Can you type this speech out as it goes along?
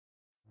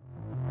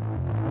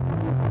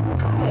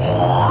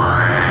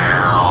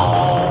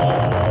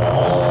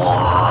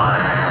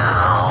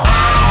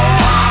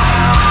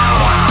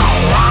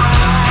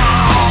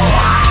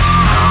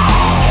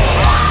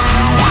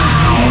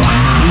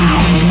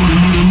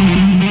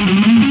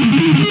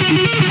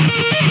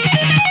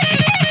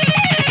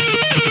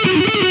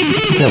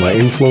Yeah, my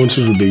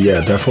influences would be, yeah,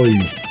 definitely,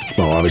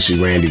 well,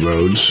 obviously Randy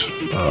Rhoads,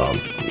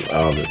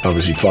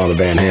 obviously Father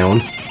Van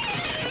Halen,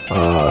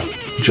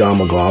 John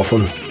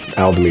McLaughlin,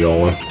 Al Di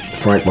Meola,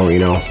 Frank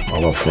Marino, I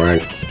love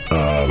Frank,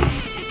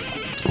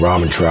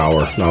 Robin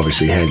Trower, and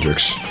obviously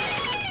Hendrix,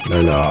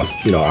 then,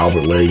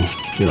 Albert Lee,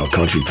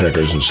 country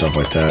pickers and stuff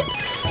like that,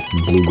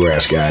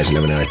 bluegrass guys and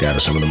everything like that are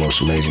some of the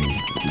most amazing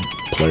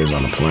players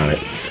on the planet.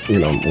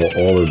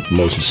 All the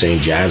most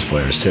insane jazz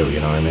players too, you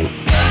know what I mean?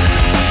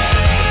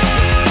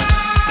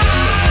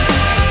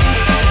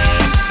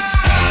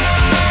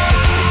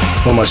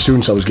 One of my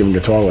students I was giving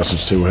guitar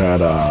lessons to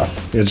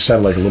he just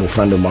had like a little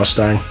Fender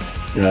Mustang,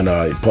 and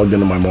he plugged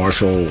into my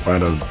Marshall. I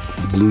had a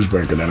blues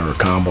breaker then, or a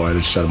combo. I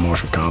just had a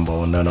Marshall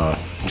combo, and then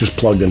just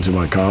plugged into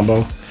my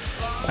combo.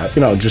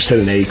 Just hit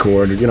an A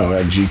chord,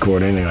 a G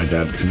chord, anything like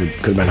that. Could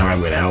have been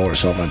Highway to Hell or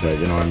something like that,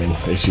 you know what I mean?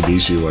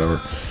 AC/DC or whatever.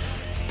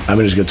 I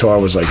mean, his guitar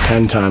was like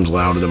 10 times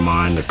louder than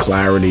mine. The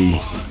clarity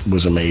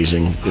was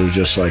amazing. It was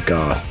just like,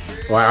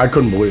 I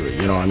couldn't believe it,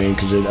 you know what I mean?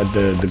 Because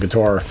the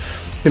guitar,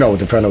 with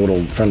the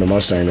little Fender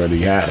Mustang that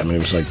he had, I mean, it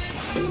was like,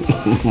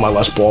 my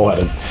Les Paul had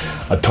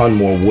a ton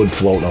more wood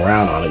floating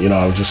around on it,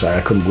 I was just like, I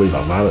couldn't believe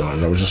how loud it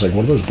was. I was just like,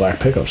 what are those black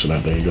pickups in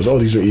that thing? He goes, oh,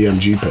 these are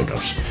EMG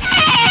pickups.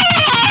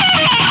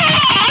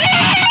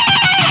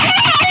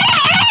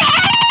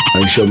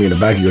 And he showed me in the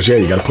back, he goes, yeah,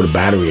 you got to put a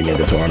battery in your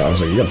guitar. And I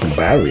was like, you got to put a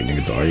battery in your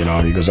guitar,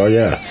 And he goes, oh,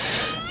 yeah.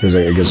 He was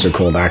like, I guess they're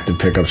called active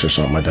pickups or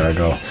something like that. I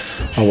go,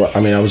 oh, I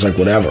was like,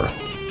 whatever.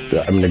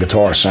 I mean, the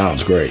guitar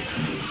sounds great.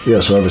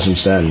 Yeah, so ever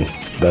since then,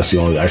 that's the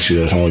only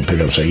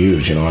pickups I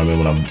use,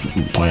 when I'm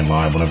playing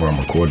live, whenever I'm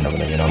recording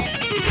everything,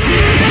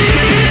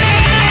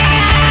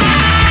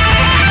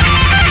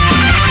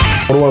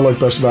 What do I like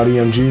best about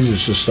EMGs?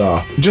 It's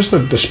just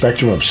the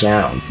spectrum of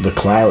sound, the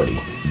clarity,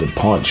 the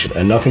punch,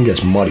 and nothing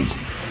gets muddy.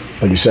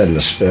 Like you said,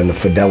 and the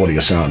fidelity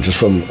of sound, just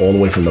from all the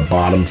way from the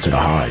bottom to the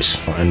highs,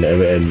 and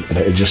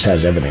it just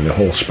has everything, the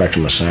whole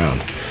spectrum of sound.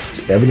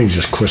 Everything's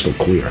just crystal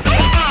clear.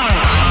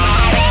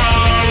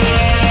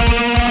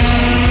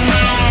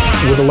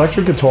 With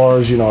electric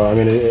guitars,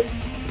 because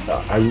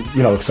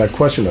I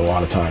question it a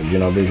lot of times,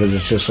 because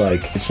it's just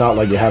like, it's not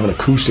like you have an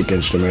acoustic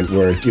instrument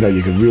where,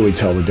 you can really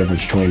tell the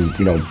difference between,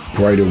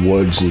 brighter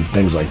woods and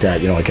things like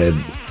that. Like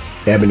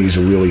ebony's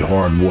a really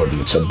hard wood,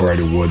 and it's a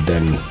brighter wood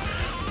than,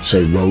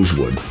 say,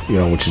 rosewood,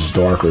 which is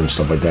darker and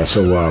stuff like that.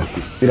 So,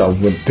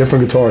 with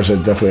different guitars, they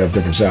definitely have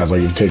different sounds.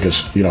 Like you take a,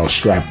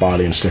 strap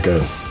body and stick a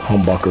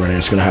humbucker in it,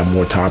 it's going to have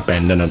more top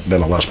end than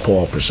a Les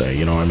Paul per se,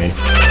 you know what I mean?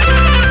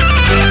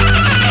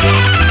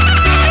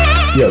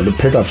 Yeah, the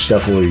pickups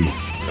definitely,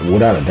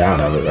 without a doubt,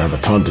 have a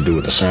ton to do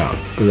with the sound.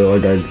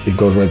 It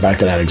goes right back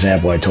to that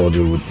example I told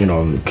you with,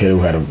 the kid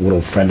who had a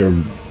little Fender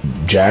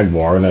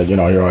Jaguar, and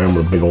here I am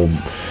with a big old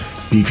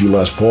beefy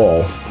Les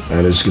Paul,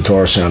 and his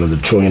guitar sounded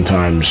a trillion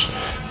times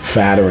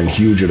fatter and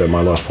huger than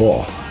my Les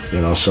Paul,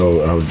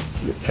 so,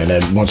 and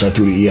then once I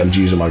threw the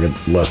EMGs in my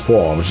Les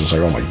Paul, I was just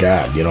like, oh my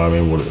God, it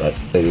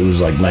was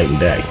like night and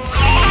day.